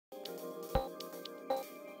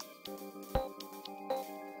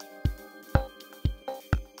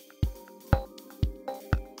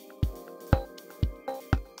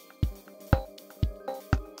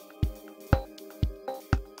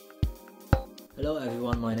Hello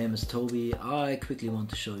everyone, my name is Toby. I quickly want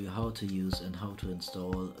to show you how to use and how to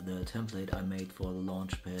install the template I made for the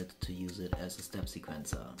Launchpad to use it as a step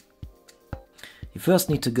sequencer. You first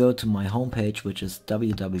need to go to my homepage, which is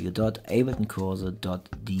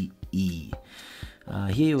www.abletoncourse.de.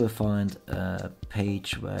 Here you will find a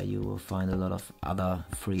page where you will find a lot of other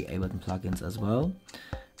free Ableton plugins as well,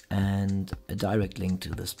 and a direct link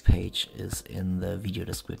to this page is in the video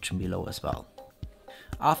description below as well.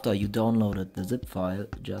 After you downloaded the zip file,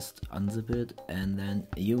 just unzip it and then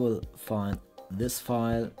you will find this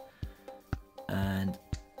file and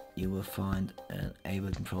you will find an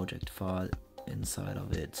Ableton project file inside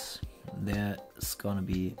of it. There's gonna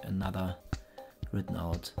be another written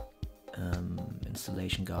out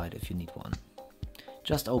installation guide if you need one.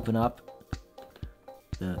 Just open up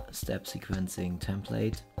the step sequencing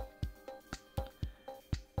template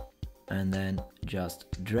and then just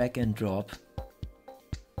drag and drop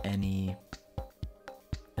any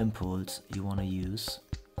impulse you want to use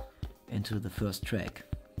into the first track.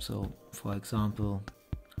 So for example,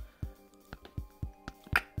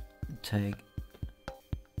 take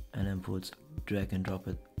an impulse, drag and drop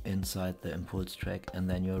it inside the impulse track, and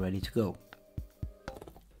then you're ready to go.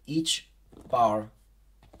 Each bar,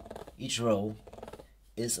 each row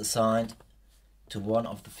is assigned to one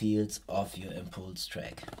of the fields of your impulse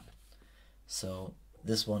track. So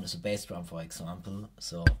this one is a bass drum, for example.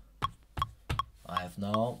 So I have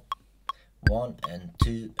now 1 and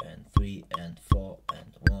 2 and 3 and 4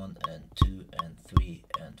 and 1 and 2 and 3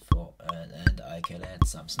 and 4 and I can add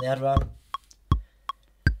some snare drum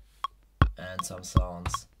and some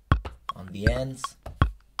sounds on the ends,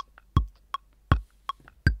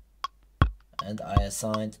 and I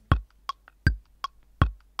assigned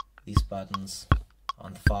these buttons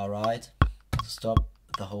on the far right to stop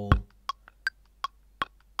the whole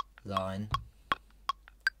line,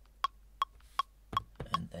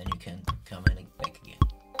 and then you can come in and back again.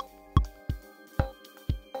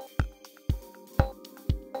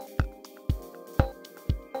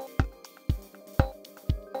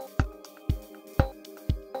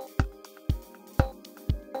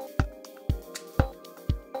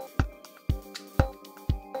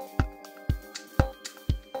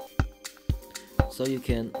 So you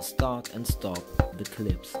can start and stop the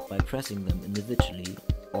clips by pressing them individually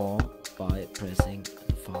or by pressing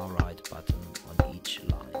the far right button.